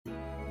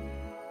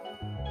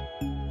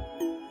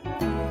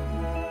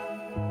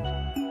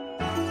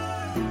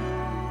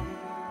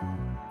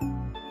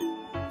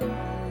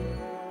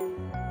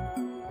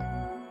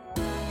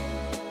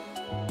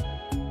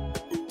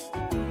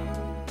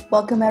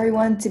Welcome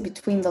everyone to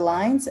Between the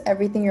Lines,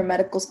 everything your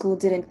medical school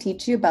didn't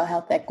teach you about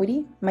health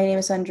equity. My name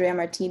is Andrea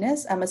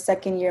Martinez. I'm a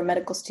second-year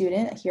medical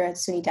student here at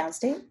SUNY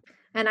Downstate.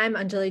 And I'm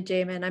Anjali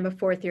Jamin. I'm a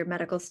fourth-year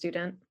medical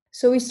student.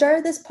 So we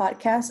started this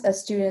podcast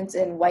as students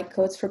in White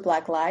Coats for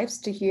Black Lives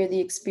to hear the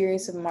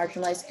experience of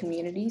marginalized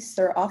communities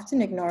that are often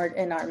ignored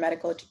in our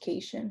medical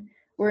education.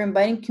 We're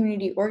inviting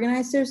community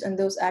organizers and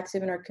those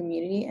active in our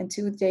community, and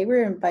today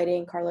we're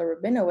inviting Carla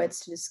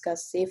Rabinowitz to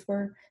discuss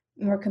safer,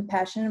 more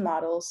compassionate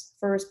models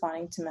for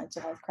responding to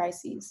mental health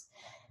crises.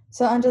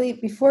 So Anjali,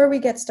 before we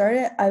get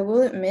started, I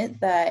will admit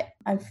that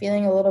I'm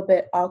feeling a little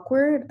bit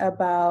awkward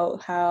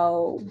about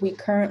how we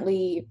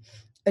currently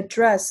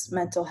address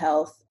mental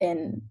health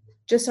in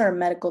just our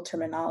medical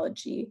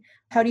terminology.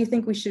 How do you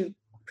think we should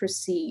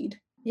proceed?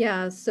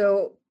 Yeah,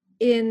 so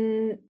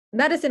in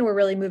medicine, we're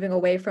really moving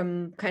away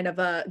from kind of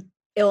a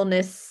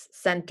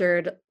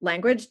illness-centered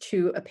language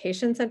to a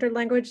patient-centered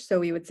language. So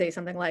we would say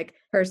something like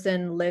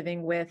person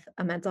living with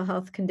a mental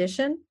health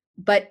condition,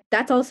 but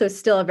that's also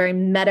still a very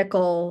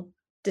medical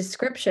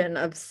description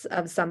of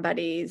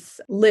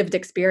somebody's lived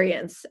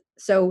experience.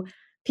 So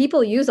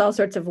people use all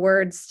sorts of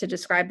words to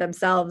describe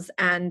themselves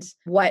and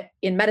what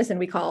in medicine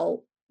we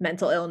call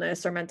mental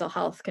illness or mental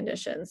health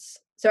conditions.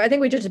 So I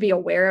think we just have to be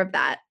aware of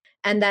that,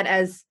 and that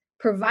as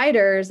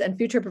providers and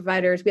future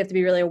providers, we have to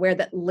be really aware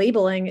that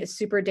labeling is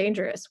super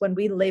dangerous. When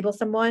we label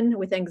someone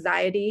with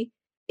anxiety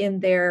in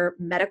their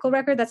medical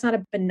record, that's not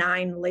a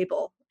benign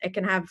label. It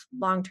can have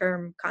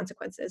long-term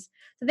consequences.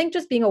 So I think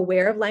just being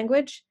aware of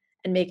language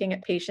and making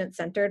it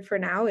patient-centered for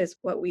now is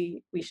what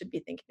we should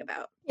be thinking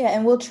about. Yeah,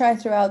 and we'll try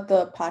throughout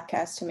the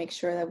podcast to make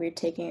sure that we're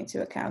taking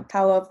into account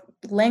how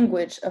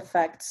language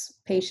affects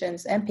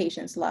patients and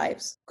patients'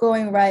 lives.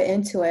 Going right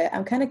into it,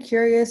 I'm kind of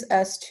curious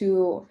as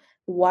to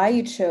why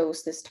you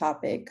chose this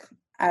topic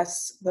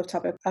as the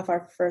topic of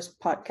our first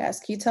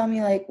podcast. Can you tell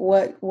me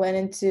what went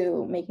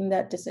into making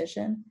that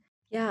decision?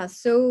 Yeah,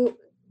 so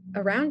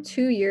around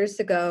 2 years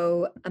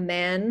ago,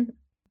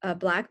 a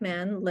Black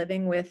man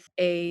living with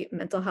a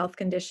mental health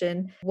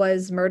condition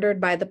was murdered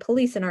by the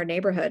police in our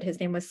neighborhood. His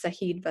name was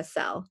Sahid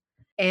Vassell.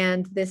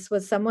 And this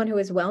was someone who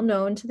is well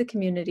known to the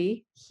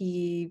community.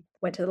 He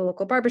went to the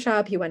local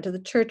barbershop, he went to the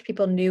church,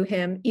 people knew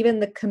him. Even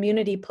the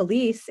community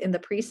police in the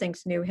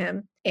precincts knew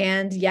him.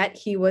 And yet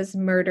he was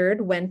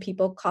murdered when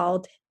people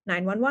called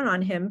 911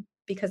 on him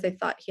because they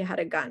thought he had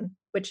a gun,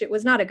 which it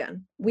was not a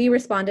gun. We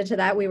responded to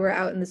that. We were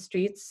out in the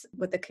streets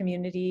with the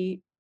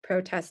community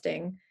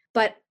protesting.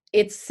 But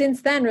it's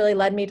since then really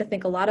led me to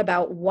think a lot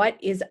about what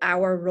is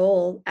our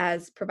role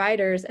as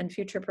providers and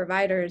future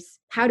providers.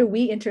 How do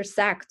we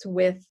intersect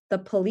with the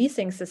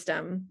policing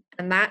system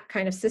and that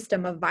kind of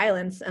system of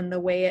violence and the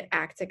way it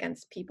acts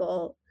against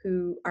people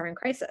who are in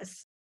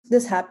crisis?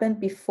 This happened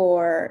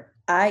before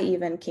I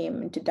even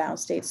came into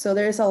Downstate. So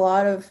there's a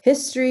lot of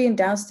history in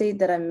Downstate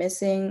that I'm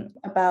missing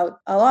about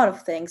a lot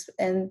of things.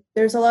 And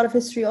there's a lot of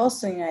history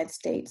also in the United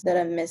States that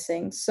I'm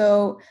missing.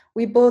 So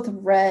we both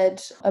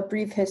read a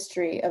brief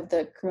history of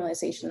the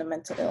criminalization of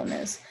mental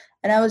illness.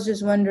 And I was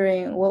just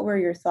wondering, what were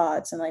your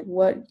thoughts and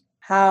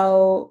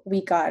how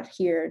we got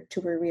here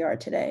to where we are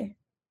today?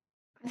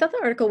 I thought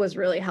the article was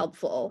really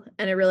helpful,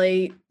 and it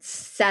really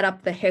set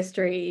up the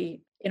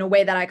history in a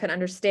way that I could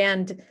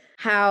understand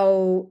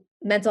how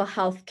mental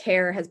health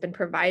care has been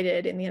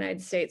provided in the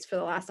United States for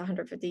the last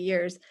 150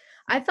 years.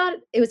 I thought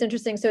it was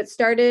interesting. So it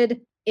started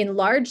in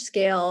large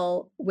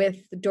scale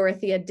with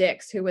Dorothea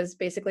Dix, who was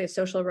basically a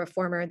social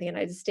reformer in the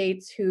United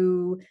States,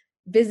 who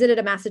visited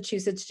a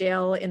Massachusetts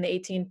jail in the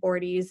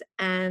 1840s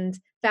and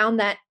found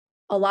that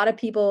a lot of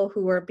people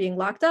who were being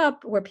locked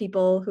up were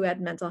people who had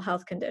mental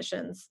health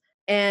conditions.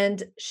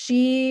 And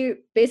she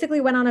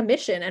basically went on a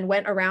mission and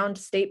went around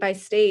state by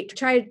state to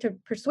try to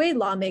persuade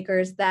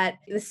lawmakers that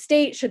the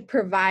state should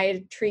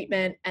provide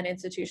treatment and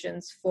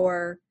institutions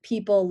for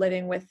people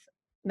living with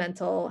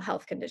mental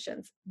health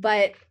conditions.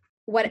 But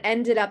what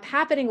ended up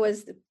happening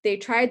was they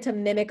tried to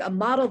mimic a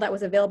model that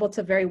was available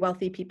to very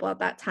wealthy people at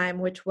that time,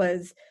 which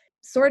was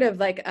sort of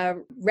like a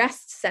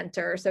rest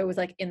center. So it was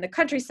like in the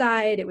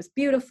countryside, it was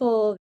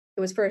beautiful. It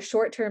was for a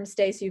short-term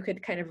stay, so you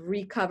could kind of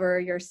recover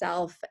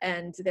yourself,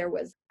 and there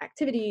was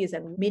activities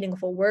and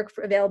meaningful work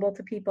available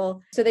to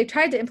people. So they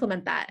tried to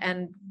implement that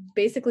and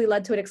basically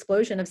led to an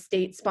explosion of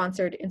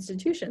state-sponsored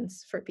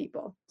institutions for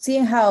people.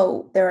 Seeing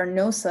how there are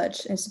no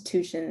such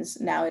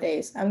institutions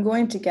nowadays, I'm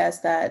going to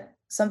guess that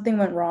something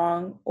went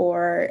wrong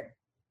or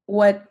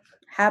what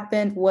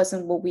happened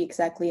wasn't what we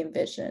exactly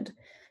envisioned.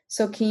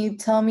 So can you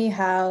tell me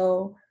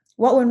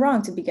what went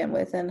wrong to begin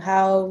with and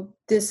how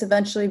this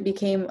eventually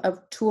became a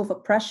tool of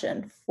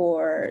oppression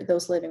for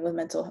those living with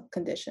mental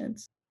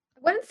conditions?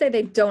 I wouldn't say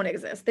they don't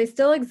exist. They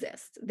still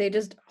exist. They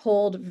just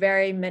hold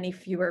very many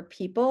fewer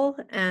people.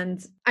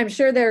 And I'm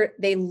sure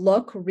they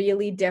look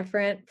really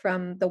different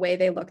from the way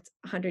they looked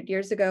 100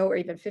 years ago or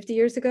even 50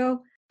 years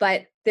ago,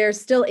 but they're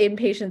still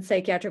inpatient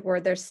psychiatric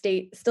ward. They're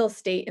still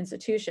state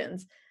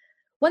institutions.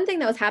 One thing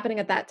that was happening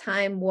at that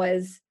time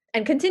was,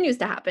 and continues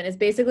to happen, is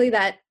basically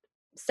that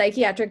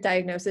psychiatric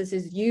diagnosis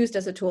is used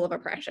as a tool of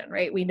oppression,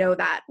 right? We know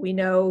that. We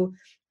know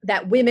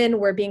that women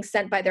were being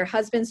sent by their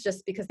husbands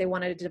just because they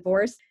wanted a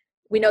divorce.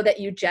 We know that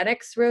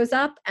eugenics rose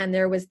up, and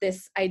there was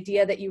this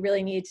idea that you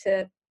really need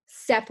to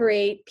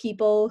separate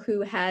people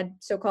who had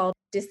so-called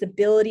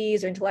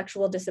disabilities or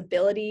intellectual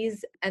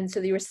disabilities. And so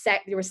you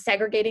were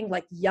segregating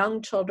like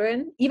young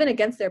children, even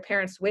against their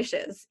parents'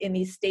 wishes, in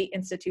these state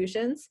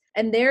institutions.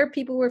 And there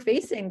people were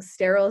facing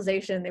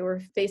sterilization. They were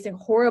facing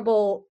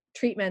horrible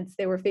treatments.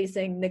 They were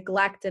facing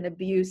neglect and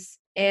abuse.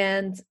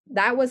 And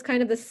that was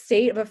kind of the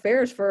state of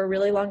affairs for a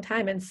really long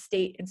time in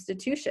state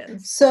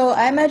institutions. So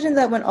I imagine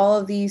that when all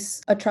of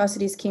these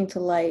atrocities came to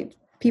light,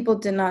 people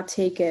did not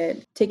take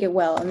it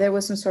well, and there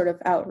was some sort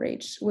of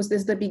outrage. Was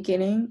this the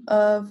beginning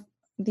of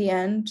the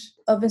end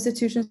of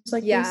institutions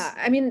like this? Yeah,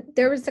 I mean,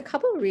 there was a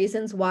couple of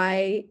reasons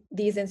why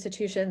these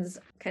institutions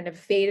kind of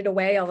faded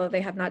away, although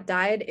they have not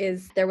died,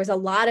 is there was a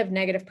lot of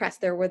negative press.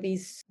 There were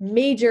these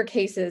major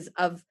cases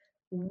of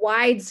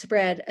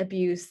widespread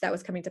abuse that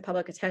was coming to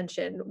public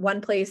attention. One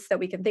place that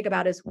we can think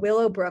about is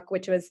Willowbrook,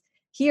 which was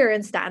here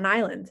in Staten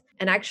Island.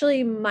 And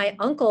actually, my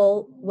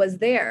uncle was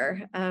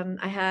there.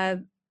 I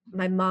have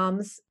my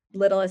mom's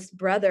littlest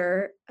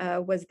brother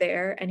was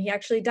there, and he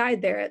actually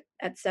died there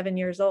at 7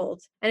 years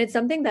old. And it's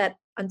something that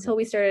until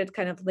we started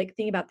kind of like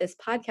thinking about this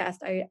podcast,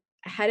 I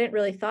hadn't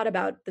really thought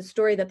about. The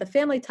story that the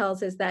family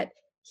tells is that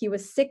he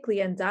was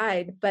sickly and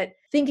died. But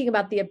thinking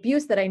about the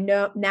abuse that I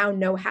now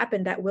know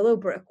happened at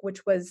Willowbrook,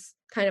 which was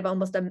kind of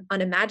almost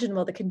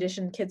unimaginable, the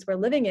condition kids were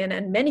living in,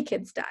 and many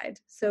kids died.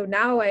 So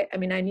now I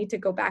mean, I need to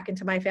go back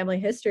into my family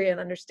history and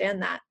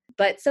understand that.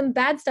 But some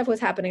bad stuff was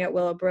happening at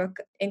Willowbrook,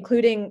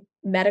 including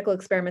medical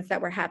experiments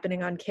that were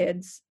happening on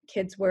kids.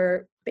 Kids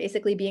were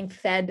basically being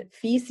fed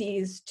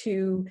feces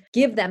to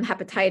give them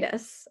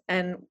hepatitis.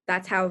 And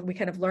that's how we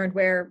kind of learned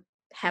where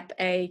Hep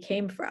A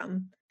came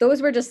from.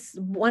 Those were just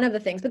one of the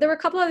things. But there were a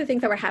couple other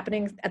things that were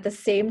happening at the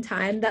same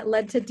time that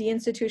led to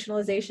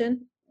deinstitutionalization.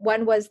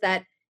 One was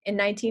that in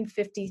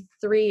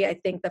 1953, I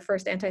think the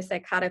first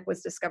antipsychotic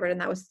was discovered,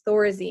 and that was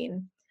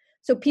Thorazine.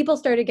 So people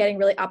started getting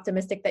really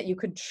optimistic that you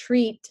could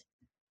treat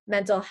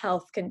mental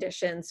health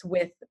conditions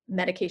with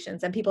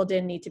medications, and people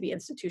didn't need to be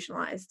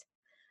institutionalized.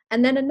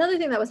 And then another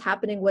thing that was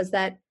happening was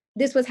that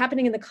this was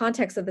happening in the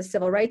context of the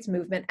civil rights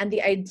movement, and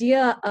the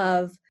idea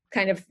of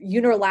kind of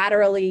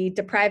unilaterally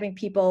depriving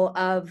people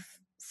of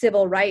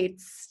civil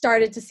rights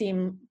started to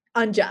seem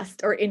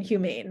unjust or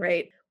inhumane,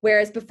 right?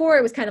 Whereas before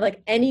it was kind of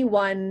like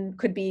anyone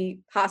could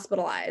be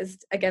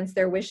hospitalized against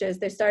their wishes.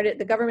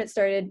 The government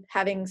started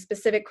having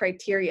specific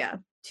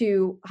criteria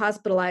to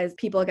hospitalize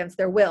people against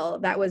their will.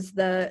 That was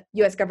the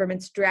US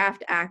government's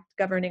draft act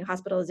governing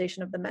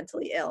hospitalization of the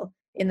mentally ill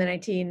in the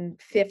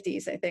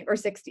 1950s, I think, or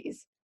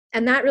 60s.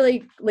 And that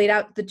really laid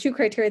out the two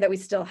criteria that we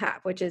still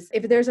have, which is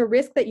if there's a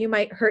risk that you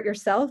might hurt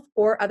yourself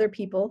or other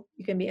people,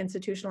 you can be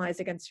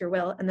institutionalized against your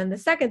will. And then the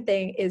second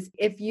thing is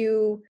if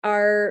you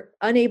are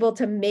unable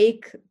to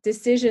make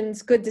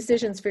good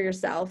decisions for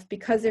yourself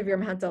because of your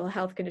mental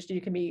health condition,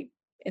 you can be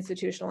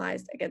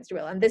institutionalized against your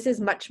will. And this is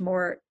much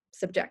more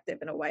subjective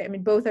in a way. I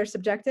mean, both are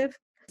subjective.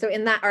 So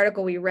in that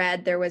article we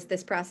read, there was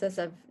this process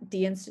of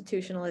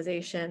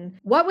deinstitutionalization.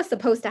 What was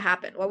supposed to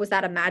happen? What was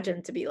that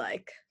imagined to be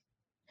like?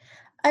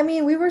 I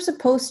mean, we were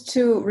supposed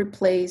to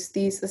replace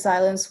these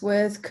asylums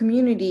with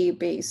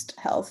community-based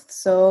health.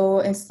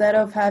 So instead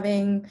of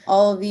having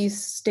all of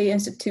these state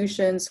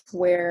institutions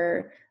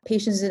where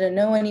patients didn't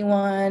know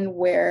anyone,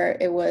 where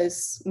it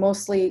was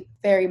mostly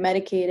very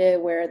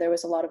medicated, where there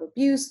was a lot of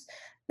abuse,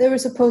 there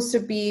was supposed to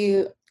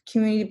be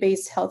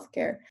community-based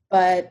healthcare.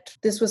 But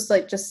this was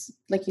just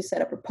like you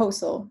said, a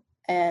proposal,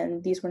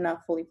 and these were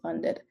not fully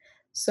funded.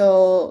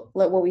 So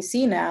what we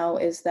see now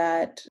is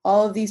that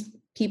all of these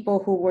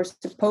people who were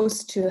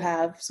supposed to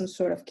have some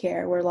sort of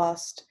care were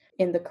lost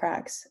in the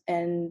cracks.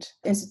 And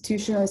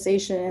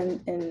institutionalization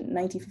in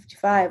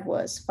 1955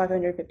 was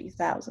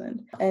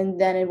 550,000.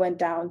 And then it went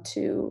down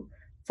to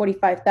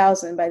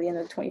 45,000 by the end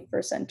of the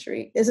 21st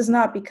century. This is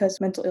not because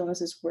mental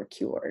illnesses were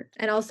cured.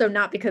 And also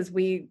not because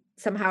we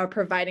somehow are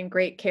providing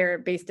great care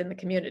based in the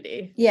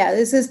community. Yeah,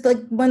 this is like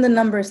when the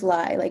numbers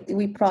lie. Like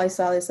we probably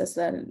saw this as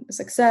a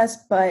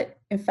success, but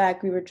in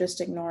fact, we were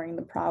just ignoring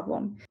the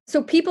problem.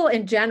 So people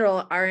in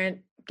general aren't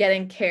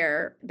getting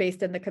care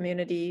based in the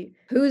community.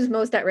 Who's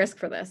most at risk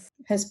for this?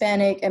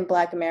 Hispanic and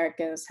Black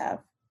Americans have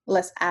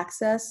less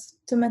access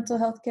to mental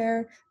health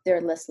care.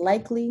 They're less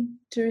likely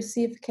to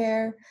receive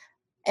care.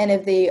 And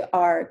if they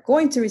are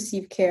going to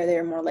receive care,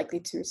 they're more likely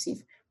to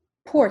receive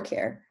poor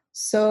care.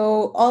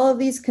 So all of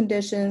these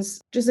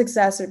conditions just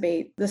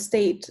exacerbate the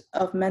state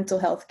of mental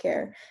health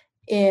care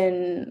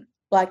in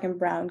Black and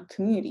Brown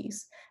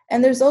communities.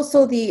 And there's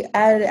also the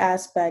added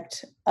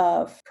aspect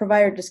of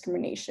provider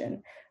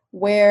discrimination,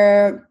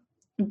 where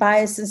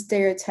bias and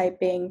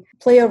stereotyping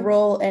play a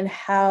role in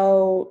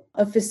how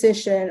a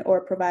physician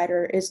or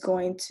provider is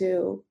going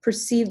to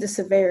perceive the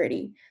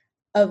severity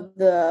of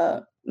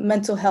the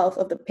mental health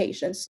of the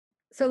patients.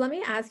 So let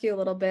me ask you a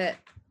little bit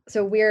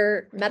So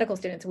we're medical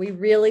students. We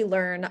really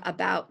learn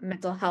about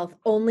mental health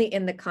only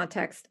in the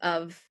context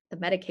of the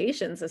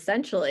medications,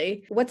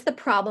 essentially. What's the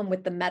problem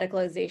with the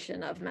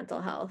medicalization of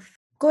mental health?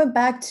 Going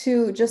back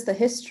to just the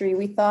history,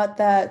 we thought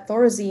that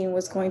Thorazine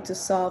was going to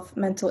solve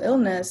mental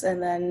illness,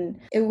 and then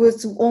it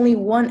was only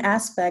one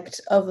aspect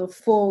of the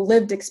full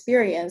lived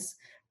experience.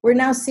 We're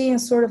now seeing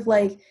sort of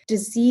like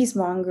disease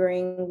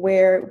mongering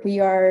where we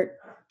are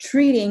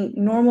treating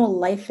normal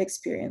life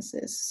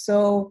experiences.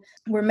 So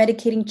we're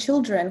medicating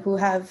children who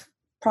have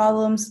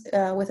problems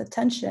with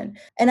attention.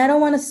 And I don't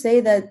want to say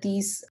that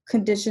these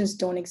conditions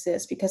don't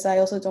exist because I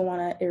also don't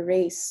want to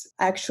erase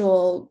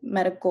actual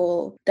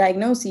medical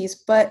diagnoses,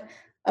 but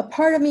a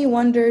part of me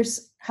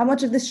wonders how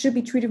much of this should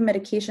be treated with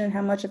medication and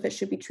how much of it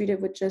should be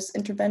treated with just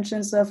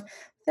interventions of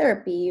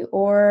therapy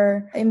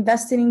or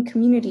investing in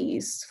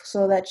communities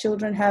so that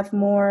children have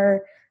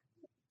more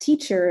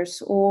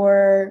teachers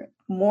or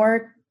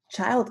more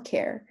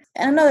childcare.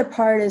 And another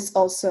part is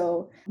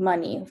also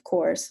money, of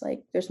course.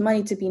 Like there's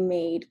money to be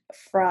made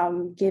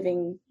from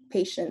giving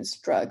patients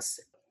drugs.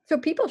 So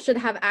people should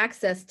have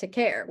access to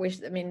care.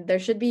 There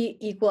should be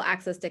equal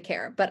access to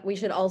care, but we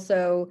should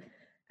also,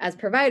 as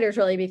providers,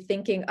 really be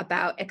thinking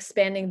about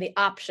expanding the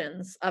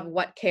options of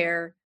what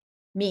care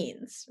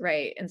means,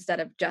 right? Instead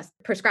of just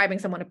prescribing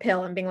someone a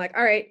pill and being like,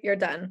 all right, you're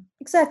done.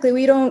 Exactly.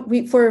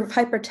 For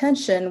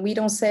hypertension, we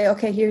don't say,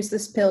 okay, here's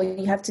this pill.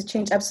 You have to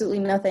change absolutely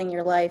nothing in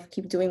your life.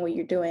 Keep doing what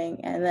you're doing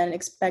and then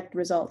expect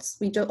results.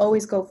 We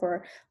always go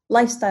for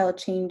lifestyle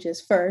changes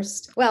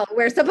first. Well,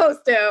 we're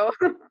supposed to.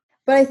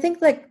 But I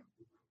think like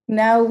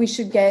now we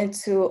should get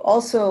into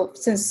also,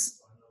 since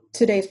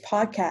today's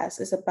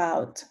podcast is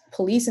about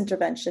police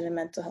intervention in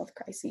mental health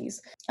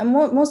crises, I'm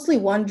mostly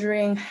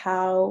wondering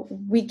how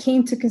we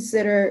came to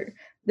consider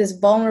this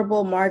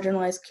vulnerable,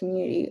 marginalized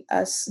community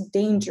as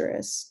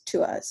dangerous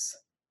to us.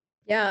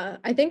 Yeah,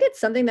 I think it's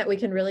something that we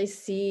can really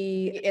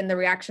see in the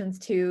reactions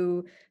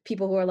to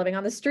people who are living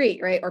on the street,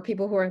 right? Or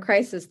people who are in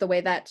crisis, the way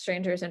that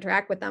strangers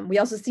interact with them. We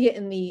also see it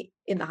in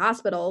the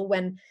hospital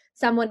when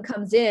someone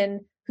comes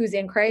in who's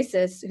in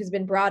crisis, who's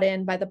been brought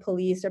in by the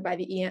police or by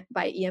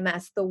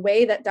EMS, the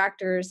way that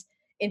doctors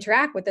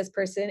interact with this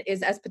person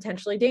is as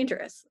potentially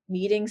dangerous,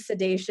 needing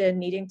sedation,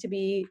 needing to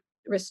be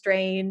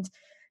restrained.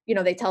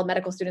 They tell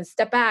medical students,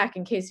 step back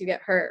in case you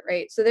get hurt,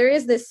 right? So there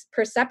is this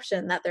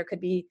perception that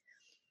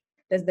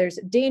there's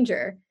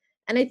danger.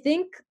 And I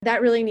think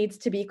that really needs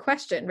to be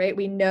questioned, right?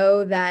 We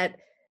know that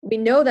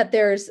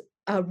there's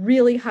a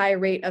really high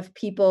rate of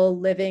people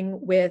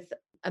living with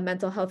a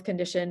mental health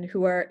condition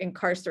who are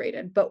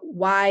incarcerated. But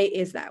why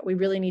is that? We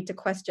really need to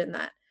question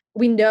that.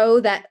 We know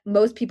that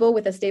most people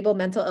with a stable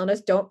mental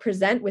illness don't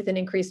present with an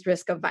increased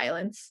risk of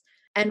violence.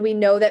 And we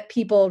know that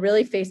people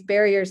really face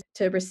barriers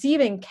to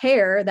receiving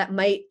care that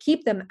might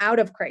keep them out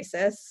of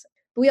crisis.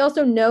 But we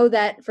also know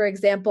that, for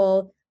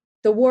example,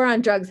 the war on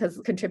drugs has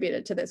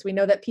contributed to this. We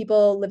know that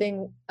people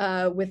living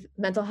with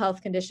mental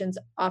health conditions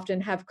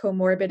often have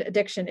comorbid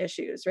addiction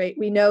issues, right?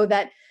 We know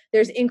that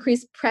there's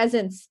increased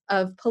presence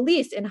of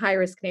police in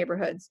high-risk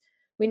neighborhoods.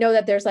 We know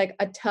that there's like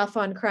a tough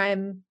on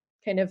crime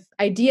kind of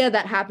idea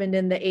that happened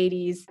in the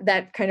 80s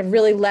that kind of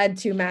really led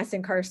to mass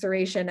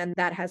incarceration, and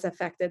that has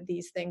affected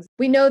these things.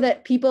 We know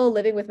that people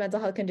living with mental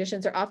health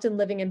conditions are often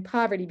living in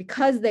poverty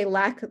because they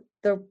lack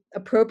the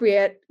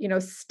appropriate,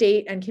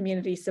 state and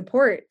community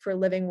support for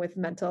living with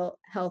mental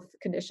health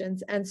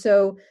conditions. And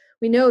so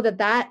we know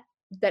that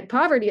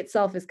poverty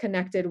itself is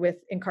connected with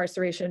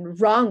incarceration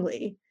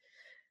wrongly,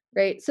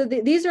 right? So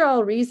these are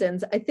all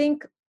reasons. I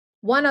think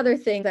one other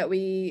thing that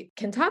we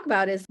can talk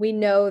about is we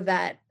know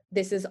that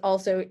this is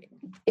also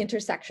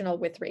intersectional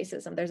with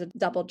racism. There's a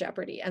double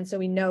jeopardy. And so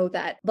we know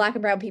that Black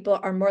and brown people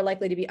are more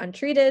likely to be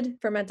untreated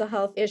for mental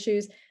health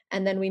issues.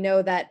 And then we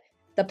know that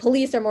the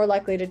police are more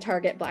likely to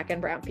target Black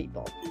and brown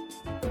people.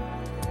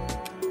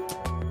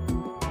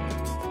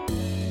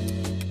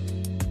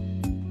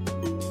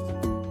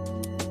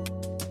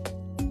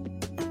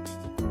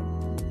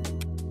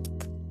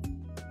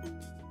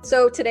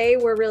 So today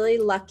we're really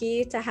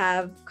lucky to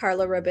have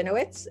Carla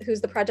Rabinowitz,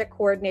 who's the project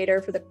coordinator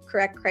for the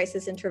Correct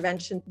Crisis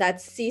Intervention.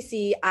 That's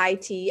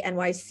CCIT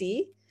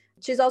NYC.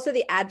 She's also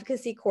the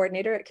advocacy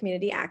coordinator at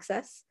Community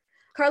Access.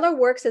 Carla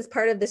works as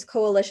part of this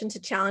coalition to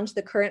challenge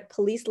the current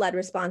police-led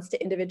response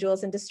to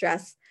individuals in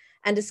distress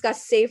and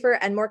discuss safer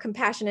and more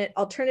compassionate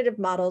alternative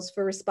models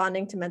for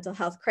responding to mental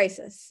health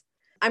crisis.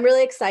 I'm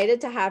really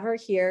excited to have her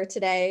here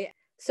today.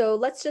 So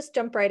let's just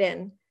jump right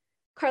in.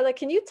 Carla,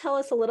 can you tell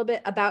us a little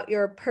bit about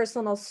your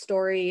personal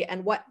story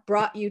and what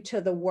brought you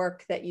to the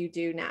work that you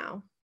do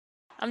now?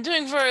 I'm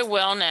doing very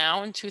well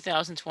now in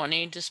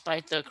 2020,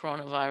 despite the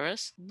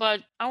coronavirus.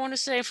 But I want to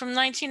say from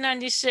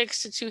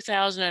 1996 to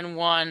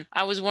 2001,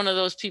 I was one of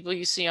those people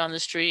you see on the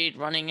street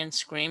running and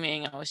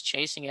screaming. I was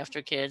chasing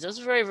after kids. I was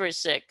very, very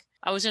sick.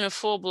 I was in a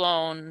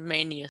full-blown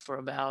mania for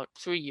about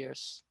 3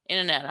 years, in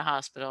and out of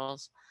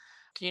hospitals.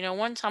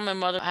 One time my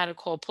mother had to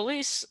call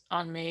police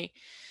on me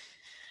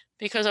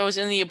because I was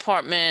in the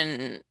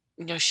apartment,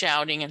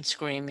 shouting and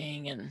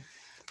screaming and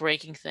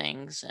breaking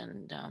things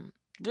and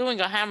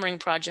doing a hammering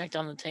project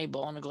on the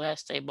table, on a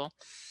glass table.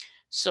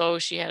 So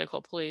she had to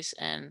call police,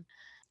 and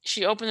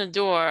she opened the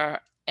door,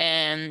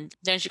 and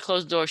then she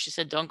closed the door. She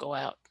said, "Don't go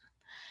out."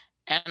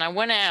 And I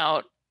went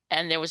out,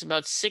 and there was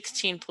about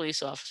 16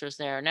 police officers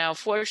there. Now,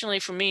 fortunately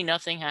for me,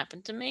 nothing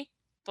happened to me,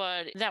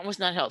 but that was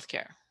not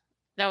healthcare.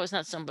 That was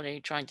not somebody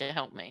trying to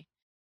help me.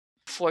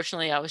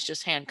 Fortunately, I was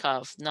just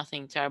handcuffed,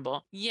 nothing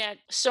terrible. Yet,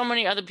 so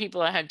many other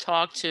people I had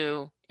talked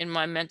to in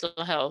my mental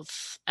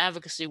health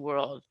advocacy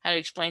world had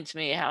explained to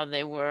me how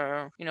they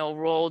were,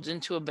 rolled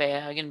into a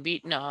bag and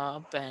beaten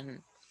up,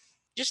 and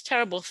just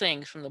terrible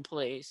things from the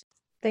police.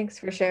 Thanks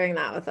for sharing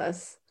that with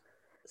us.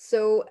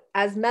 So,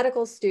 as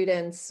medical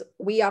students,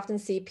 we often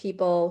see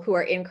people who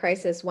are in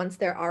crisis once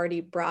they're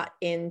already brought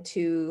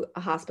into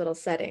a hospital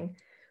setting.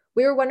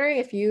 We were wondering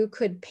if you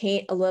could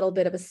paint a little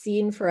bit of a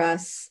scene for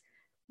us.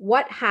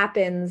 What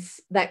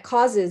happens that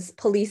causes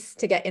police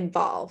to get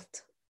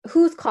involved?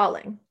 Who's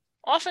calling?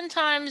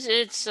 Oftentimes,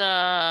 it's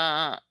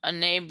a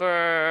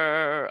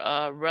neighbor,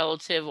 a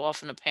relative,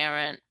 often a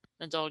parent,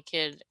 adult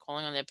kid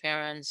calling on their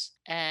parents.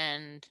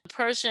 And the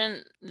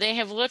person, they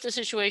have let the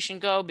situation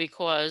go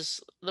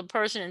because the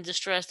person in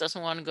distress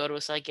doesn't want to go to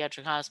a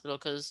psychiatric hospital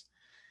because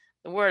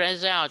the word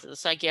is out that the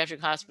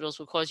psychiatric hospitals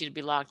will cause you to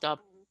be locked up,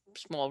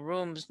 small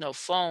rooms, no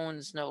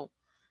phones, no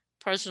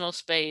personal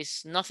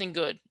space, nothing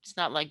good. It's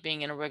not like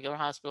being in a regular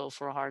hospital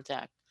for a heart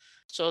attack.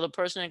 So the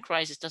person in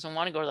crisis doesn't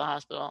want to go to the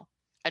hospital.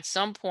 At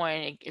some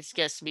point, it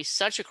gets to be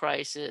such a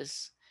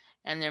crisis,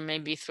 and there may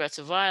be threats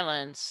of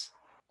violence,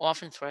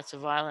 often threats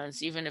of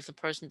violence, even if the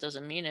person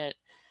doesn't mean it,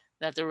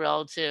 that the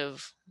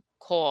relative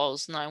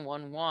calls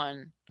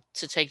 911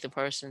 to take the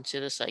person to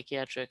the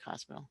psychiatric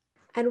hospital.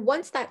 And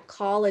once that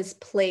call is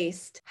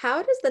placed,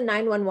 how does the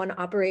 911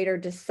 operator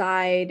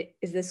decide,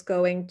 is this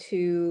going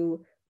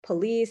to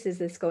police? Is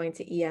this going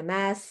to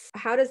EMS?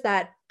 How does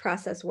that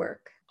process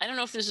work? I don't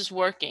know if this is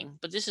working,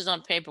 but this is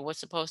on paper what's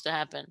supposed to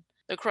happen.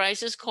 The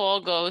crisis call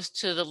goes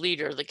to the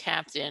leader, the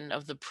captain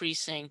of the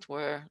precinct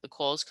where the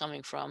call is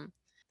coming from.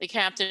 The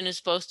captain is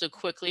supposed to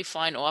quickly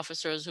find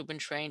officers who've been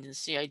trained in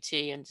CIT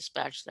and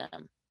dispatch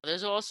them.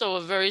 There's also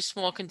a very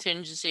small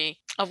contingency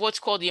of what's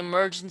called the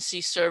emergency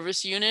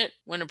service unit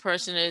when a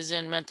person is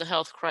in mental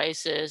health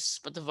crisis,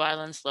 but the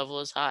violence level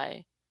is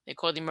high. They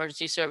call the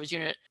emergency service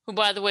unit, who,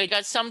 by the way,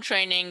 got some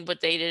training,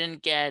 but they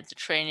didn't get the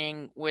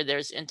training where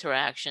there's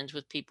interactions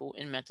with people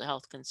in mental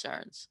health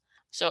concerns.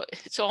 So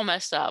it's all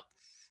messed up.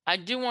 I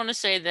do want to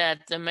say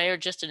that the mayor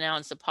just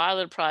announced a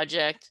pilot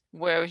project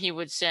where he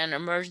would send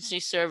emergency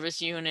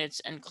service units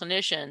and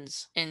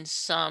clinicians in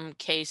some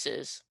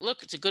cases.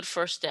 Look, it's a good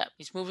first step.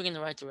 He's moving in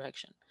the right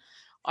direction.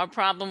 Our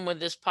problem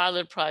with this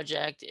pilot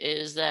project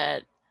is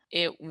that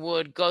it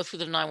would go through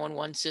the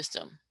 911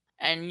 system.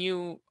 And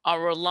you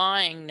are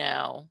relying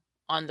now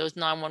on those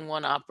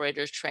 911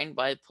 operators trained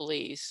by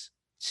police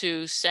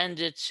to send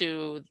it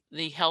to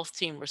the health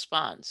team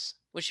response,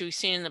 which we've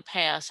seen in the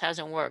past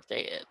hasn't worked.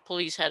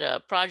 Police had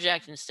a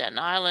project in Staten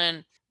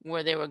Island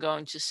where they were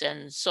going to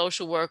send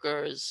social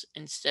workers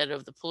instead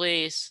of the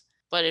police,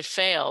 but it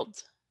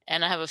failed.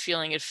 And I have a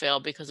feeling it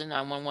failed because the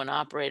 911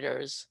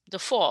 operators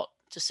default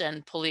to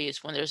send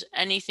police when there's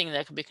anything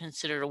that could be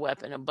considered a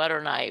weapon, a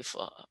butter knife,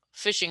 a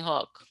fishing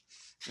hook,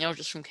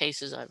 just from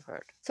cases I've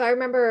heard. So I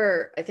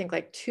remember, I think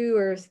like 2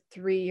 or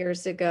 3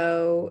 years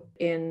ago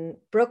in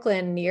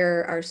Brooklyn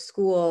near our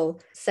school,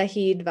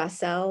 Sahid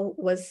Vassell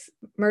was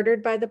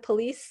murdered by the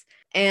police.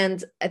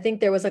 And I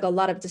think there was like a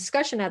lot of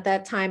discussion at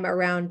that time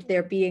around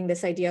there being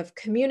this idea of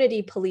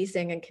community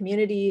policing and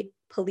community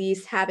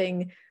police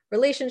having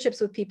relationships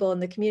with people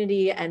in the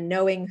community and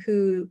knowing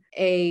who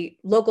a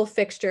local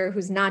fixture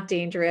who's not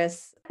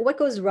dangerous. What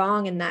goes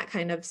wrong in that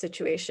kind of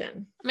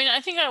situation? I mean,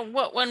 I think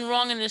what went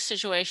wrong in this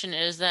situation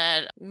is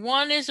that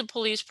one is a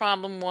police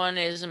problem, one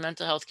is a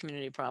mental health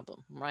community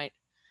problem, right?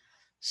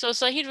 So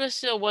Sahid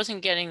Vasil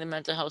wasn't getting the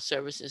mental health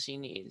services he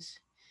needs.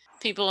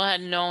 People had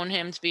known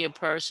him to be a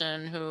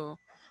person who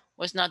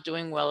was not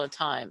doing well at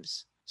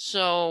times.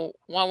 So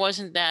why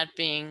wasn't that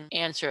being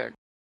answered?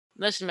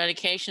 Listen,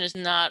 medication is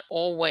not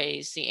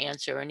always the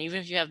answer. And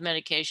even if you have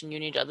medication, you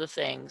need other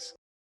things.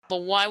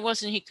 But why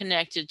wasn't he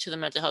connected to the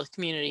mental health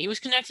community? He was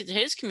connected to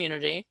his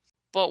community,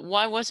 but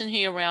why wasn't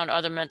he around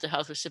other mental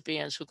health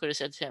recipients who could have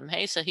said to him,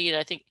 "Hey, Sahid,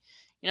 I think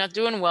you're not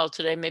doing well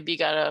today. Maybe you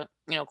got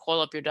to,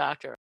 call up your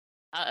doctor."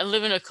 I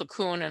live in a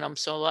cocoon, and I'm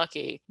so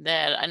lucky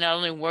that I not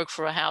only work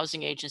for a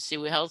housing agency,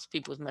 we help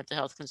people with mental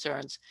health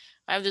concerns.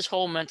 I have this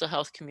whole mental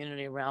health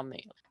community around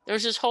me.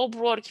 There's this whole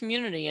broad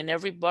community in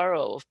every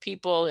borough of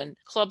people in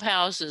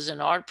clubhouses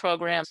and art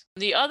programs.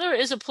 The other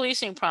is a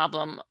policing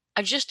problem.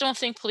 I just don't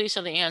think police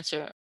are the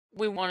answer.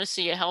 We want to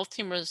see a health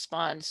team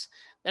response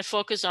that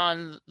focus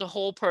on the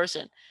whole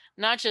person,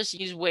 not just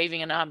he's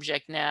waving an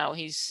object now,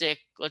 he's sick,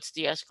 let's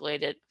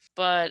de-escalate it,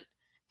 but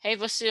hey,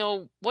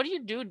 Vasil, what do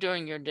you do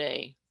during your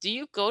day? Do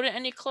you go to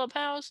any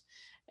clubhouse?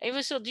 Hey,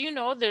 Vasil, do you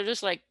know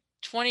there's like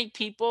 20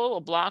 people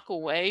a block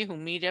away who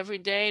meet every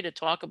day to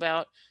talk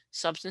about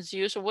substance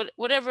use or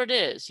whatever it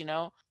is,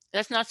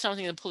 That's not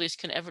something the police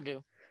can ever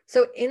do.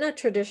 So, in a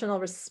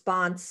traditional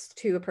response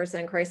to a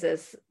person in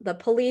crisis, the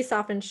police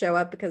often show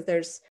up because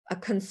there's a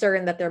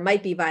concern that there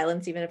might be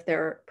violence, even if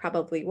there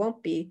probably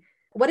won't be.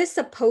 What is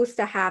supposed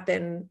to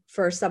happen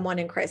for someone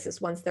in crisis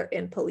once they're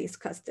in police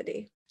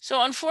custody?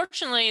 So,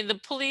 unfortunately, the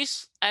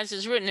police, as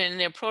is written in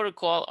their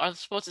protocol, are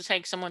supposed to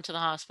take someone to the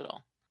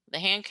hospital. They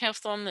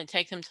handcuff them, they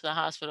take them to the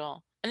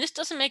hospital. And this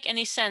doesn't make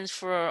any sense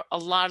for a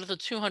lot of the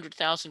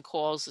 200,000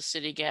 calls the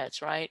city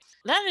gets, right?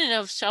 That in and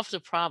of itself is a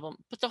problem.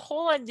 But the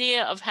whole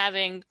idea of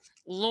having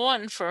law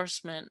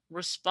enforcement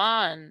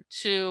respond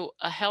to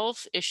a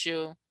health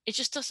issue, it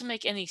just doesn't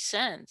make any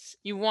sense.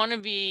 You want to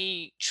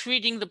be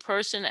treating the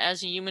person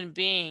as a human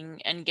being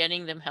and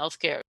getting them health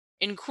care.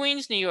 In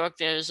Queens, New York,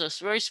 there's a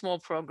very small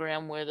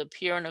program with a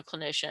peer and a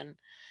clinician,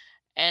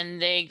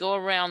 and they go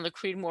around the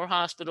Creedmoor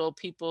Hospital,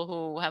 people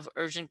who have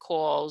urgent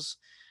calls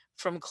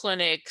from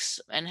clinics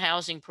and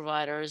housing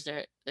providers.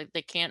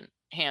 They can't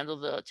handle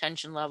the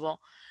attention level.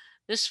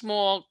 This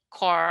small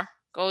car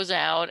goes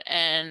out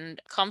and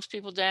calms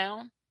people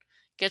down,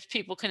 gets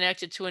people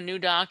connected to a new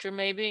doctor,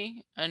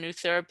 maybe a new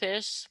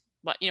therapist,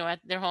 but at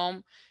their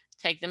home,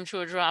 take them to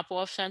a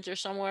drop-off center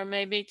somewhere,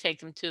 maybe take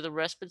them to the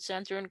respite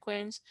center in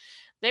Queens.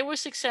 They were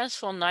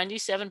successful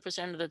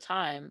 97% of the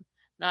time,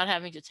 not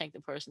having to take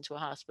the person to a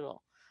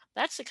hospital.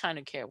 That's the kind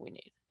of care we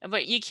need.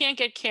 But you can't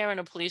get care in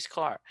a police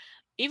car.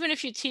 Even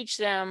if you teach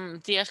them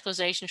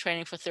de-escalation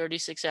training for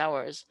 36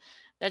 hours,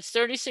 that's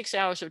 36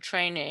 hours of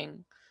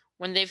training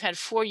when they've had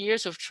 4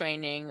 years of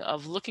training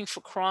of looking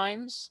for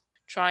crimes,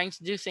 trying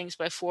to do things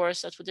by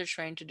force. That's what they're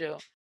trained to do.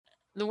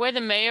 The way the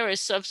mayor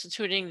is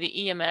substituting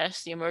the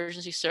EMS, the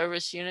emergency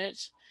service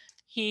units,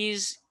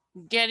 he's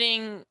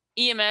getting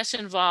EMS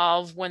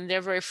involved when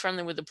they're very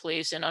friendly with the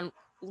police and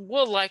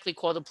will likely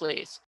call the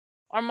police.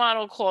 Our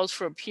model calls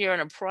for a peer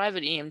and a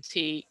private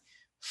EMT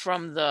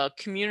from the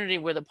community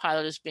where the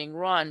pilot is being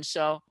run.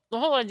 So the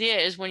whole idea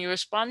is when you're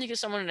responding to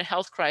someone in a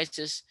health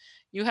crisis,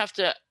 you have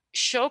to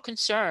show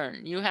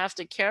concern. You have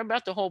to care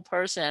about the whole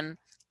person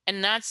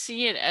and not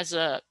see it as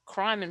a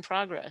crime in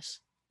progress.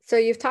 So,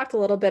 you've talked a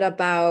little bit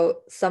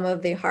about some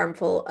of the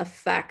harmful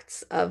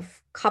effects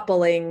of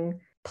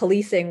coupling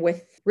policing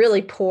with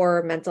really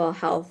poor mental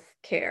health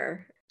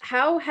care.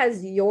 How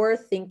has your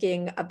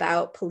thinking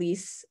about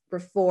police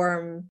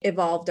reform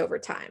evolved over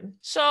time?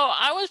 So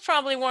I was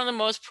probably one of the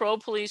most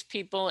pro-police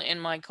people in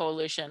my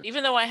coalition.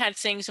 Even though I had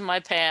things in my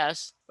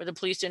past where the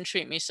police didn't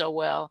treat me so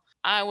well,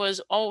 I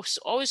was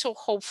always so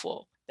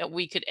hopeful that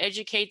we could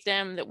educate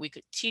them, that we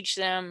could teach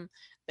them,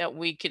 that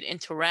we could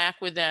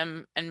interact with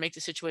them and make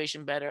the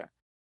situation better.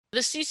 The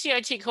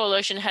CCIT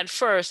coalition had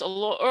first,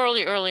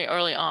 early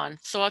on,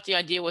 thought the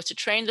idea was to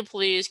train the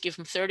police, give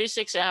them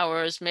 36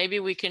 hours.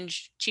 Maybe we can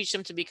teach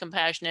them to be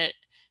compassionate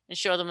and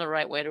show them the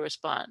right way to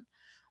respond.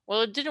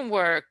 Well, it didn't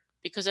work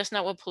because that's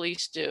not what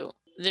police do.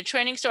 The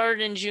training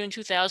started in June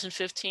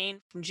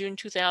 2015. From June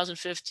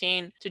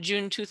 2015 to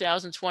June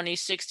 2020,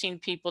 16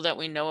 people that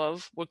we know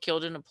of were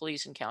killed in a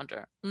police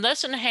encounter.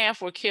 Less than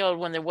half were killed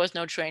when there was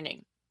no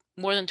training.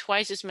 More than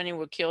twice as many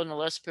were killed in a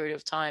less period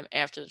of time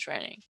after the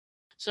training.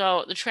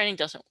 So the training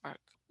doesn't work.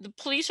 The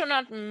police are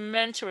not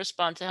meant to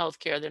respond to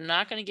healthcare. They're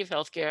not going to give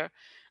healthcare.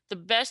 The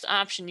best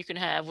option you can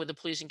have with a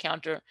police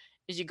encounter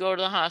is you go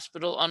to the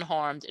hospital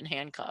unharmed in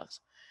handcuffs.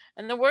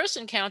 And the worst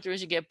encounter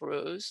is you get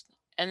bruised.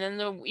 And then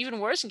the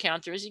even worse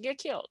encounter is you get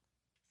killed.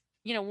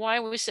 Why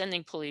are we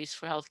sending police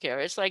for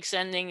healthcare? It's like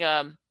sending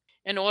an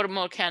auto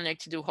mechanic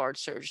to do heart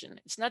surgery.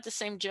 It's not the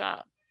same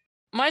job.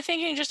 My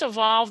thinking just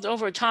evolved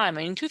over time.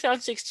 In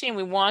 2016,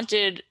 we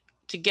wanted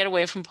to get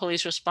away from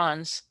police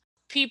response.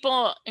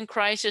 People in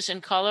crisis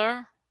in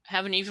color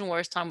have an even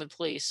worse time with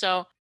police.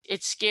 So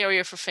it's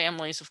scarier for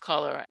families of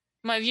color.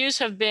 My views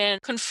have been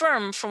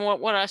confirmed from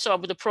what I saw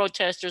with the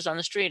protesters on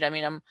the street.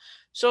 I'm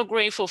so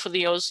grateful for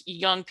those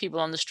young people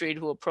on the street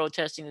who are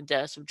protesting the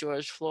deaths of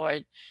George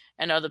Floyd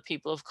and other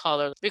people of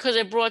color, because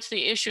it brought to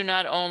the issue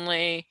not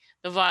only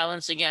the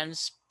violence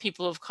against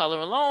people of color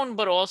alone,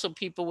 but also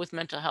people with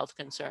mental health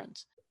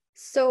concerns.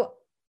 So,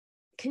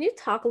 can you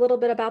talk a little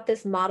bit about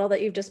this model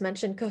that you've just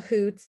mentioned,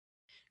 Cahoots?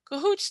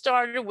 Cahoots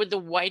started with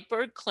the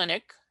Whitebird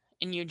Clinic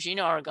in Eugene,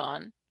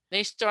 Oregon.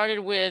 They started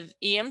with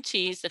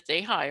EMTs that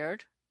they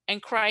hired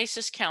and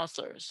crisis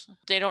counselors.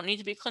 They don't need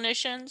to be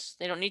clinicians,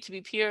 they don't need to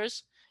be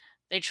peers.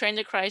 They train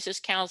the crisis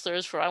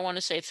counselors for, I want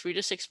to say, 3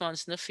 to 6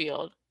 months in the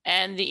field.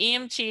 And the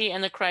EMT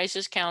and the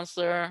crisis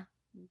counselor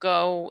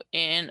go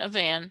in a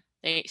van.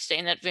 They stay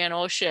in that van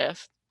all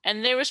shift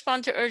and they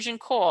respond to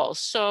urgent calls.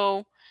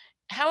 So,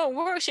 how it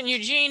works in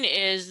Eugene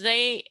is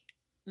they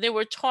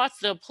were taught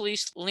the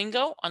police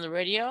lingo on the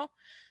radio.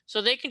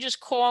 So they can just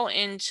call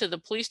into the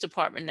police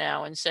department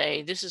now and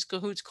say, "This is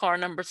Cahoots car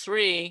number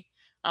 3.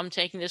 I'm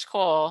taking this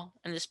call."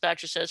 And the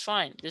dispatcher says,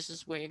 "Fine, this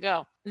is where you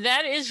go."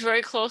 That is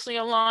very closely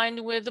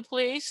aligned with the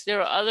police.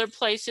 There are other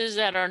places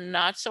that are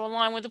not so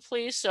aligned with the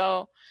police.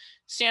 So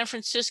San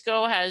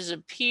Francisco has a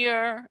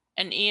peer,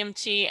 an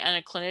EMT, and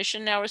a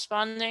clinician now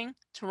responding.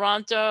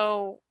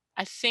 Toronto,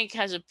 I think,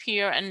 has a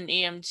peer and an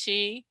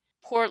EMT.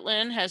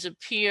 Portland has a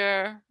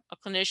peer, a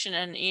clinician,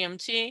 and an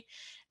EMT.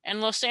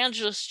 And Los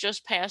Angeles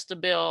just passed a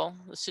bill,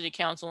 the city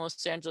council in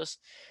Los Angeles,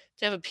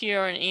 to have a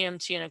peer, an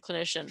EMT, and a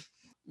clinician.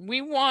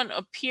 We want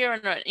a peer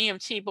and an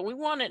EMT, but we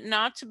want it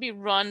not to be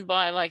run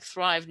by like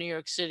Thrive New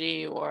York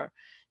City or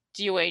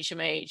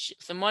DOHMH.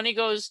 If the money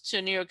goes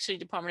to New York City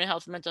Department of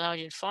Health and Mental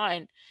Hygiene,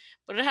 fine,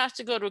 but it has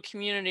to go to a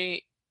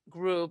community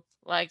group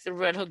like the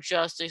Red Hook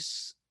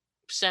Justice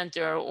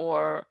Center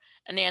or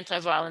an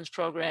anti-violence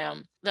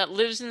program that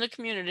lives in the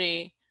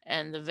community,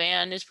 and the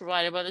van is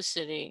provided by the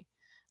city.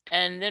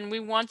 And then we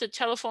want the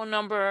telephone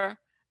number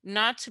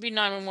not to be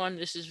 911.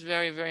 This is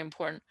very, very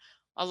important.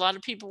 A lot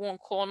of people won't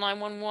call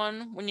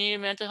 911 when you need a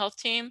mental health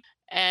team.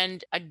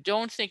 And I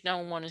don't think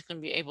 911 is going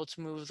to be able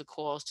to move the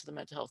calls to the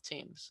mental health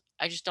teams.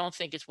 I just don't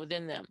think it's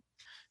within them.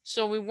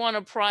 So we want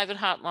a private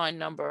hotline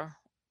number.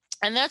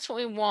 And that's what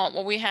we want.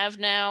 What we have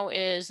now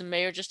is the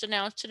mayor just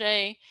announced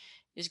today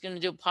is going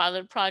to do a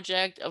pilot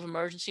project of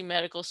emergency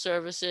medical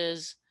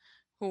services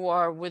who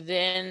are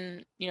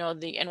within,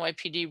 the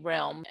NYPD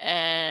realm,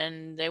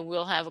 and they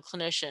will have a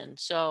clinician.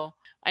 So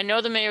I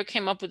know the mayor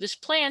came up with this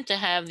plan to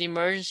have the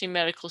emergency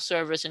medical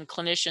service and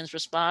clinicians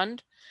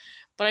respond,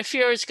 but I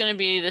fear it's going to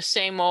be the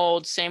same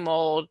old,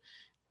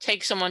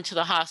 take someone to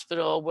the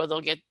hospital where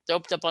they'll get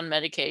doped up on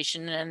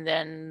medication, and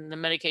then the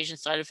medication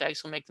side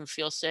effects will make them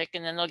feel sick,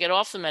 and then they'll get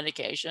off the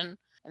medication,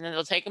 and then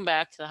they'll take them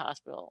back to the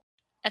hospital.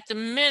 At the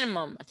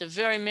minimum, at the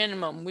very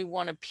minimum, we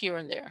want a peer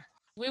in there.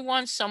 We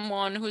want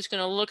someone who's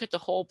going to look at the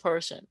whole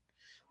person.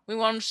 We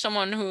want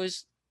someone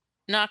who's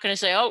not going to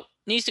say, oh,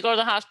 needs to go to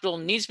the hospital,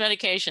 needs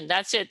medication.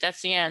 That's it.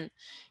 That's the end.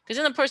 Because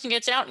then the person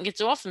gets out and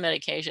gets off the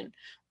medication.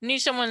 We need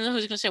someone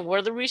who's going to say, what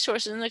are the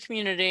resources in the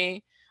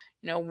community?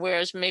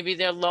 Whereas maybe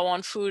they're low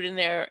on food in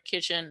their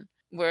kitchen,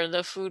 where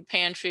the food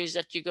pantries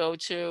that you go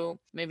to,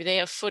 maybe they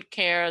have foot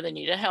care, they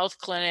need a health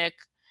clinic,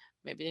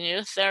 maybe they need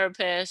a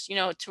therapist,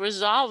 to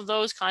resolve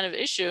those kind of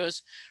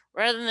issues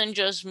rather than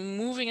just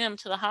moving them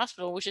to the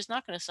hospital, which is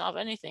not going to solve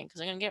anything because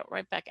they're going to get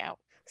right back out.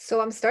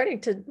 So I'm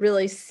starting to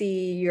really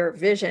see your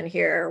vision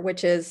here,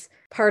 which is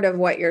part of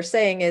what you're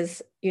saying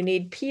is you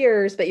need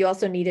peers, but you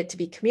also need it to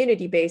be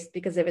community-based,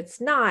 because if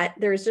it's not,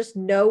 there's just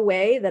no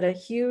way that a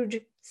huge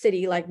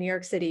city like New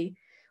York City,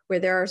 where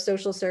there are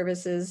social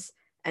services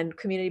and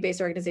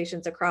community-based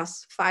organizations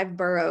across 5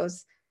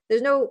 boroughs,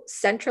 there's no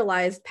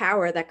centralized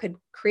power that could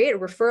create a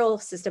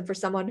referral system for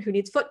someone who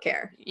needs foot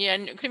care. Yeah,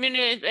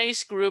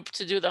 community-based group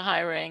to do the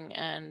hiring,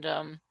 and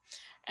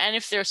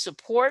if there's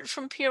support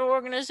from peer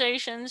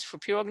organizations, for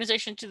peer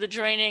organization to the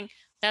training,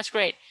 that's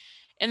great.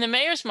 In the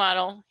mayor's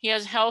model, he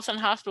has Health and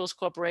Hospitals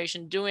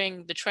Corporation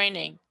doing the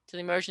training to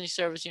the emergency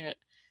service unit.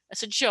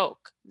 That's a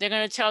joke. They're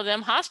going to tell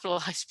them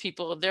hospitalized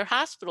people they're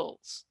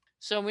hospitals.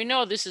 So we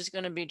know this is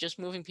going to be just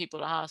moving people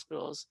to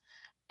hospitals,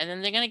 and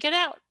then they're going to get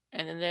out,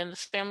 and then the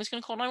family's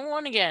going to call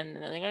 911 again, and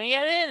then they're going to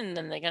get in, and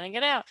then they're going to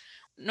get out.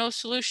 No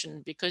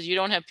solution, because you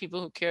don't have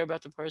people who care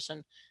about the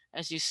person,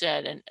 as you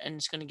said, and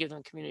it's going to give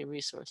them community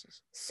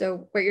resources.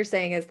 So what you're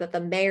saying is that the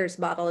mayor's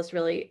model is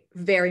really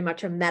very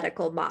much a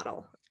medical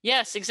model.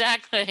 Yes,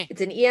 exactly.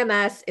 It's an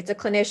EMS, it's a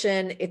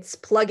clinician, it's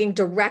plugging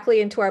directly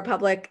into our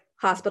public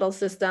hospital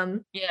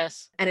system.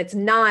 Yes. And it's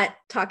not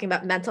talking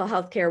about mental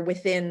health care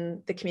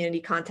within the community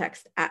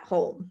context at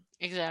home.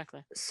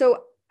 Exactly.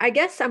 So I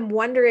guess I'm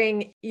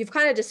wondering, you've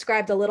kind of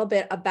described a little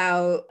bit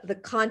about the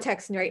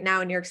context right now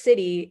in New York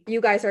City.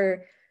 You guys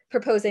are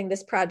proposing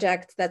this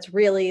project that's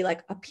really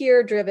like a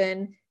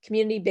peer-driven,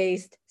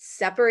 community-based,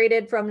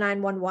 separated from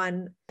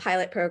 911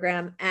 pilot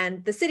program.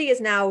 And the city has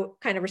now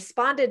kind of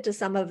responded to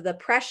some of the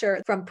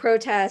pressure from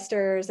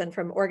protesters and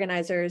from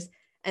organizers,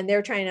 and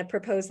they're trying to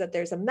propose that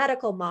there's a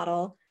medical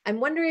model. I'm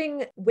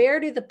wondering,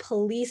 where do the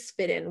police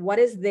fit in? What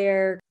is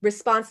their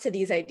response to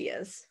these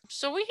ideas?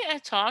 So we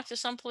had talked to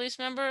some police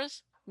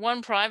members,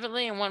 one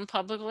privately and one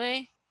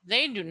publicly.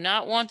 They do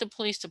not want the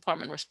police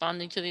department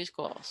responding to these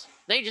calls.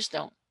 They just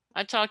don't.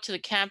 I talked to the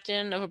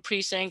captain of a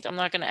precinct. I'm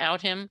not going to out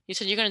him. He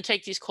said, you're going to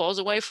take these calls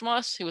away from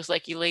us? He was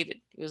like elated.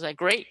 He was like,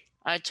 great.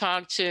 I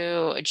talked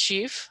to a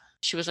chief.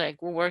 She was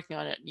like, we're working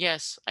on it.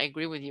 Yes, I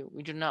agree with you.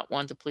 We do not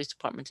want the police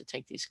department to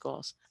take these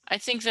calls. I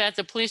think that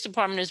the police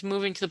department is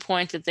moving to the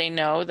point that they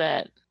know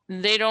that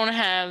they don't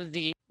have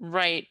the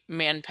right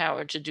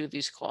manpower to do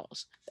these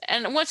calls.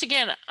 And once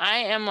again, I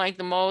am like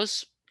the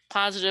most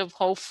positive,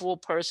 hopeful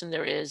person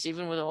there is,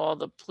 even with all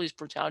the police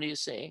brutality you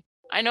see.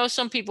 I know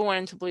some people went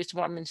into police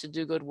departments to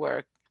do good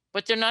work,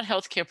 but they're not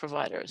healthcare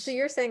providers. So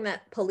you're saying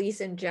that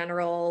police in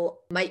general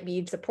might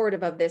be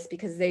supportive of this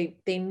because they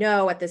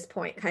know at this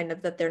point kind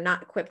of that they're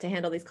not equipped to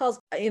handle these calls.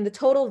 In the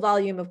total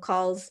volume of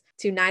calls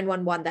to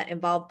 911 that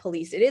involve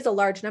police, it is a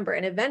large number.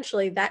 And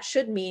eventually that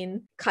should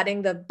mean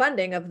cutting the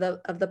funding of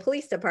the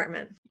police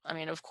department. I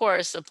mean, of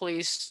course, the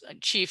police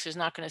chief is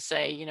not going to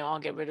say, I'll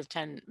get rid of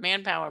 10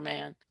 manpower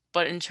man.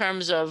 But in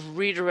terms of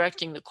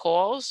redirecting the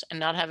calls and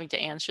not having to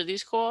answer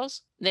these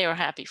calls, they are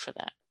happy for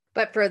that.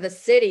 But for the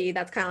city,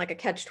 that's kind of like a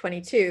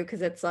catch-22,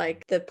 because it's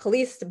like the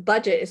police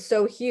budget is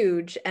so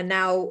huge, and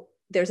now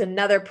there's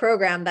another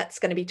program that's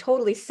going to be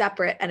totally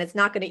separate, and it's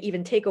not going to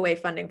even take away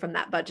funding from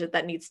that budget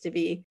that needs to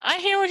be. I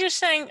hear what you're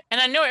saying. And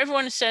I know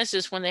everyone says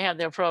this when they have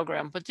their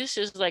program, but this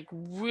is like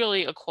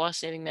really a cost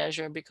saving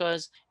measure,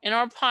 because in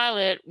our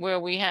pilot, where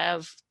we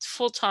have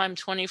full-time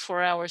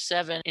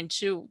 24/7 in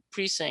 2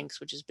 precincts,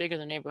 which is bigger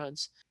than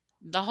neighborhoods,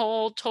 the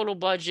whole total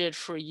budget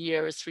for a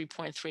year is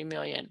 3.3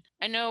 million.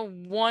 I know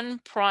one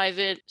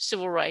private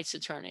civil rights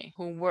attorney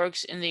who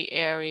works in the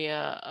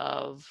area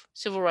of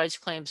civil rights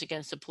claims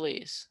against the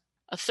police.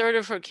 A third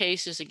of her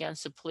cases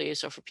against the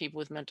police are for people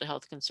with mental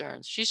health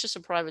concerns. She's just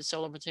a private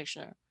solo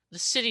practitioner. The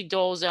city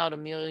doles out $1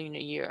 million a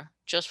year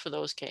just for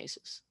those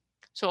cases.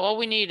 So all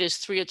we need is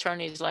 3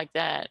 attorneys like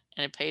that,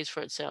 and it pays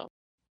for itself.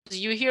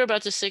 You hear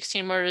about the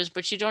 16 murders,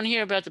 but you don't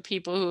hear about the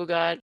people who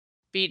got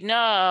beaten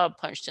up,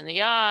 punched in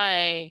the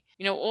eye.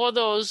 All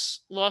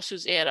those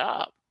lawsuits add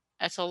up.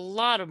 That's a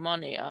lot of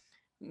money.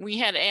 We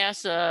had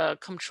asked a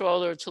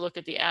comptroller to look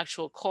at the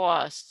actual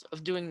cost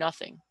of doing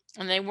nothing,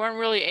 and they weren't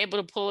really able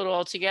to pull it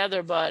all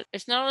together. But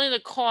it's not only the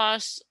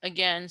cost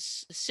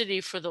against the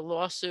city for the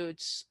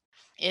lawsuits,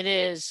 it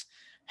is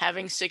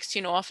having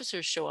 16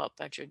 officers show up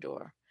at your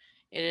door.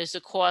 It is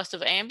the cost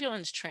of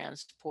ambulance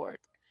transport.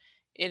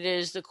 It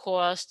is the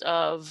cost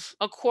of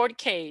a court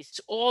case.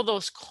 All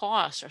those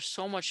costs are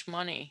so much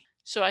money.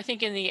 So I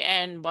think in the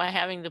end, by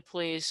having the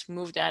police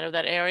moved out of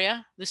that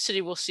area, the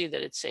city will see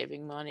that it's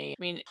saving money.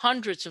 I mean,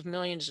 hundreds of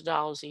millions of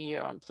dollars a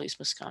year on police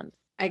misconduct.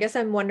 I guess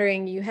I'm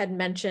wondering, you had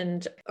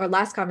mentioned, or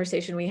last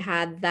conversation we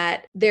had,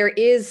 that there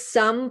is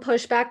some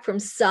pushback from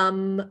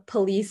some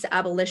police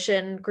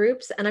abolition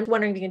groups. And I'm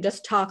wondering if you can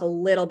just talk a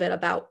little bit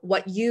about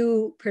what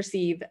you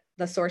perceive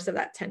the source of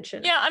that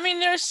tension. Yeah, I mean,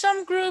 there's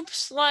some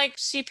groups like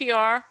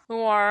CPR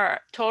who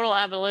are total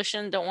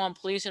abolition, don't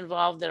want police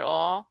involved at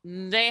all.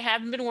 They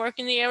haven't been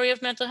working in the area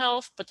of mental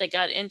health, but they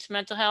got into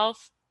mental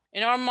health.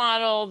 In our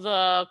model,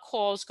 the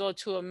calls go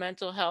to a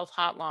mental health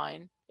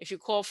hotline. If you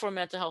call for a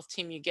mental health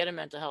team, you get a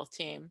mental health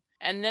team.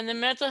 And then the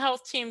mental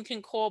health team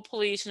can call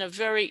police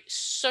in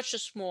such a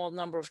small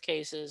number of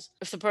cases.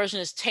 If the person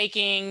is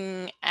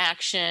taking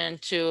action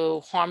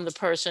to harm the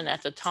person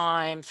at the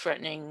time,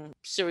 threatening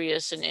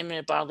serious and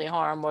imminent bodily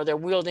harm, or they're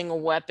wielding a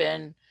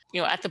weapon,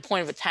 at the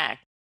point of attack.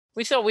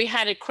 We thought we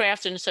had it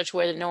crafted in such a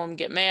way that no one would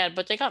get mad,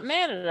 but they got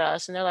mad at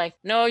us. And they're like,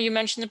 no, you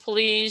mentioned the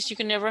police. You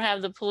can never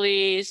have the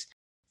police.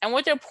 And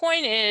what their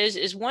point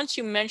is once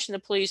you mention the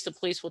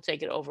police will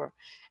take it over.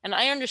 And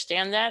I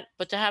understand that,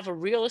 but to have a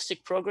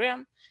realistic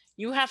program,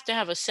 you have to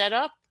have a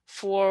setup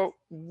for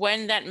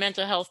when that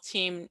mental health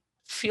team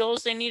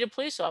feels they need a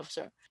police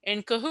officer.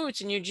 In Cahoots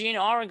in Eugene,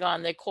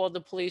 Oregon, they called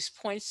the police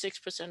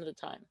 0.6% of the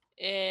time.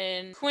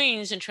 In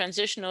Queens and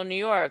Transitional New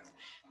York,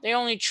 they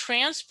only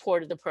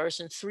transported the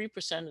person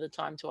 3% of the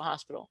time to a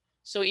hospital.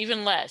 So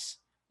even less,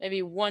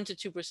 maybe 1 to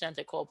 2%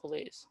 they call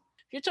police.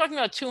 If you're talking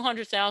about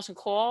 200,000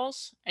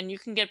 calls and you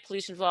can get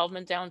police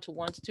involvement down to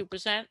 1 to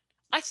 2%,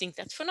 I think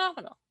that's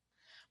phenomenal.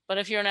 But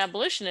if you're an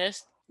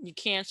abolitionist, you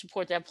can't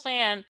support that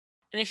plan.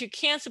 And if you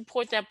can't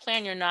support that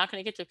plan, you're not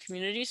going to get the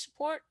community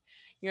support.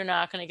 You're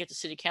not going to get the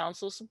city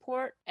council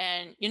support,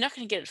 and you're not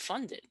going to get it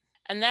funded.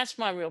 And that's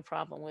my real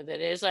problem with it.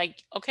 Is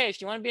like, okay,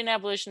 if you want to be an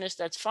abolitionist,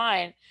 that's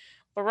fine.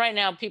 But right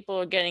now, people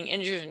are getting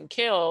injured and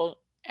killed,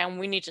 and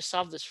we need to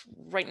solve this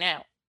right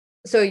now.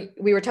 So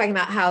we were talking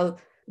about how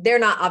they're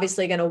not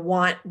obviously going to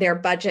want their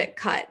budget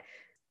cut.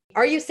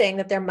 Are you saying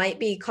that there might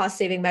be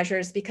cost-saving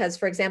measures? Because,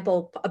 for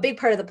example, a big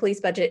part of the police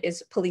budget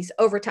is police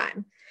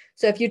overtime.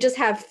 So if you just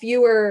have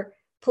fewer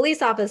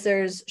police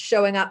officers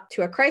showing up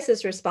to a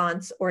crisis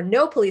response, or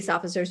no police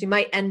officers, you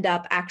might end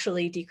up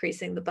actually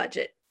decreasing the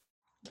budget.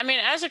 I mean,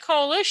 as a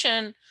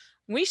coalition,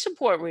 we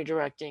support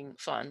redirecting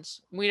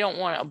funds. We don't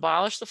want to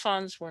abolish the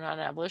funds. We're not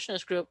an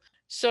abolitionist group.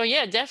 So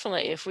yeah,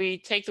 definitely. If we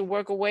take the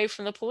work away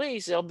from the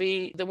police, there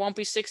won't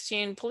be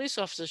 16 police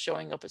officers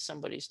showing up at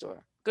somebody's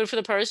door. Good for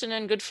the person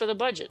and good for the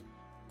budget.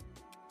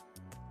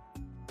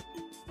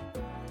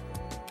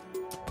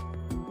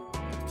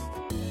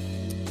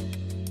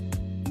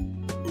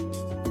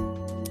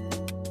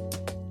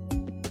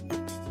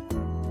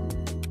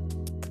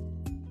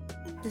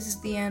 This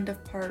is the end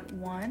of part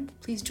 1.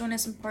 Please join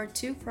us in part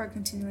 2 for our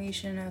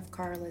continuation of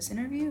Carla's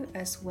interview,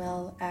 as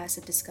well as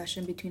a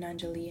discussion between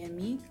Anjali and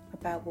me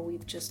about what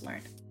we've just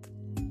learned.